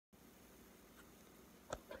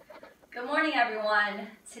Good morning, everyone.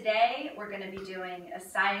 Today we're going to be doing a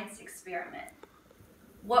science experiment.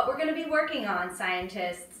 What we're going to be working on,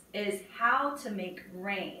 scientists, is how to make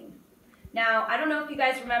rain. Now, I don't know if you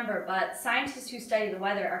guys remember, but scientists who study the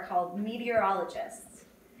weather are called meteorologists.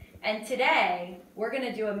 And today we're going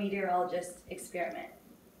to do a meteorologist experiment.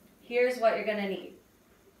 Here's what you're going to need.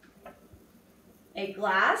 A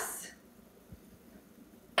glass,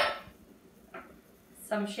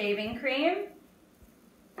 some shaving cream,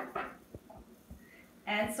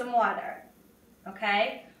 and some water,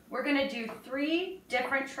 okay? We're gonna do 3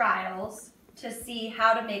 different trials to see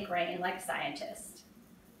how to make rain like a scientist,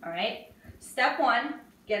 all right? Step 1,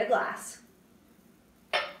 get a glass.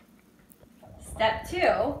 Step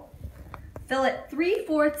 2, fill it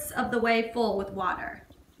 3/4 of the way full with water.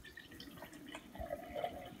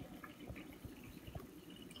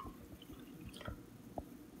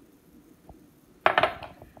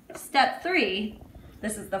 Step 3,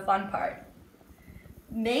 this is the fun part.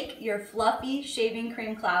 Make your fluffy shaving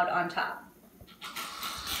cream cloud on top.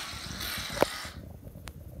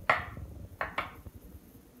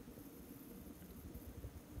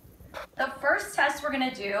 The first test we're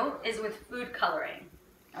going to do is with food coloring,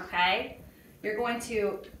 okay? You're going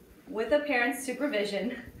to, with a parent's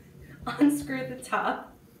supervision, unscrew the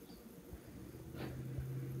top.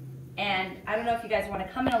 And I don't know if you guys want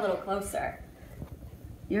to come in a little closer.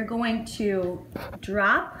 You're going to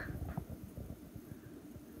drop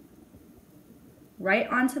right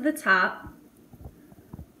onto the top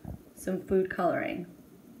some food coloring.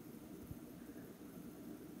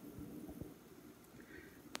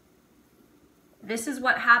 This is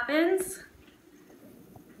what happens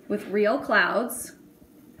with real clouds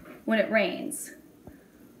when it rains.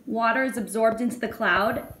 Water is absorbed into the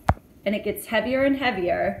cloud and it gets heavier and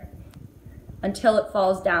heavier until it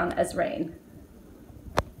falls down as rain.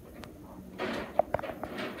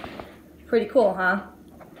 Pretty cool, huh?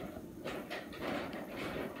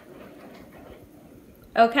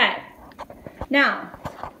 Okay, now,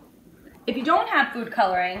 if you don't have food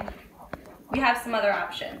coloring, we have some other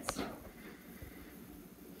options.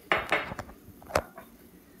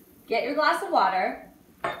 Get your glass of water,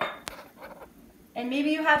 and maybe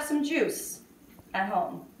you have some juice at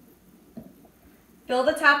home. Fill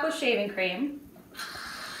the top with shaving cream.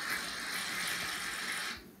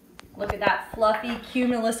 Look at that fluffy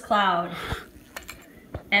cumulus cloud.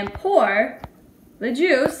 And pour the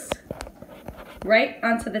juice right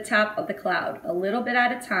onto the top of the cloud, a little bit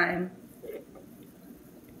at a time.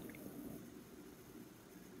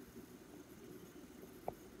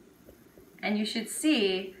 And you should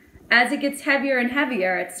see, as it gets heavier and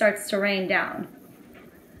heavier, it starts to rain down.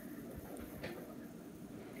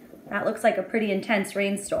 That looks like a pretty intense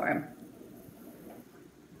rainstorm.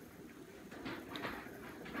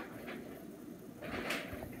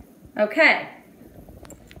 Okay,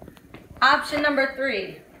 option number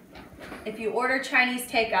 3. If you order Chinese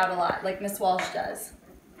takeout a lot, like Miss Walsh does,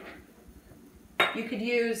 you could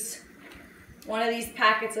use one of these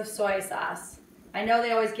packets of soy sauce. I know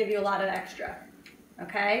they always give you a lot of extra,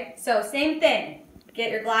 okay? So same thing,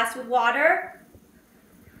 get your glass with water,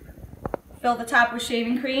 fill the top with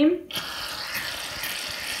shaving cream.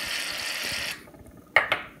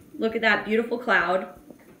 Look at that beautiful cloud.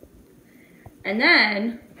 And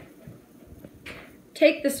then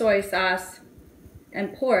take the soy sauce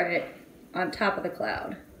and pour it on top of the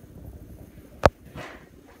cloud.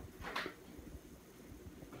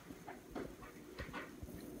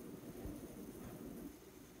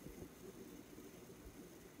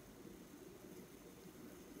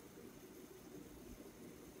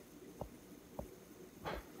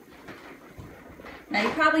 Now you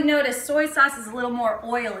probably noticed soy sauce is a little more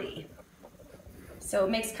oily, so it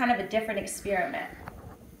makes kind of a different experiment.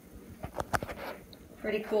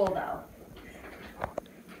 Pretty cool though.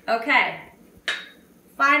 Okay,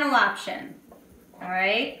 final option, all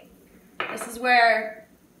right? This is where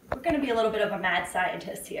we're gonna be a little bit of a mad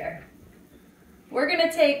scientist here. We're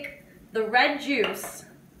gonna take the red juice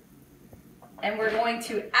and we're going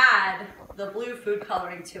to add the blue food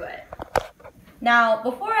coloring to it. Now,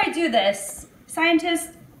 before I do this,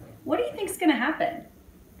 scientists, what do you think is gonna happen?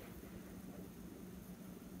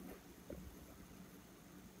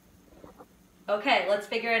 Okay, let's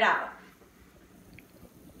figure it out.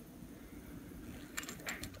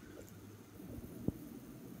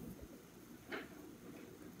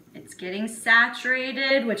 It's getting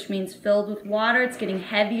saturated, which means filled with water. It's getting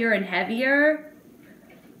heavier and heavier.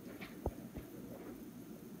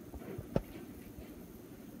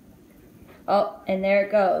 Oh, and there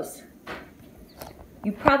it goes.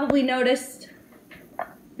 You probably noticed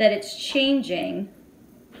that it's changing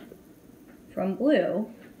from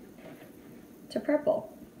blue to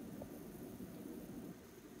purple.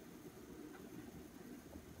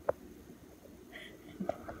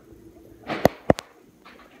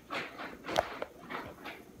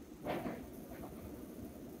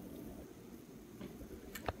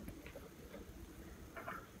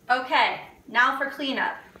 Okay, now for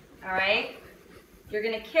cleanup, all right? You're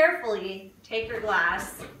gonna carefully take your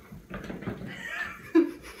glass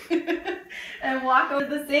and walk over to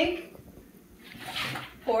the sink,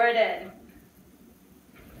 pour it in.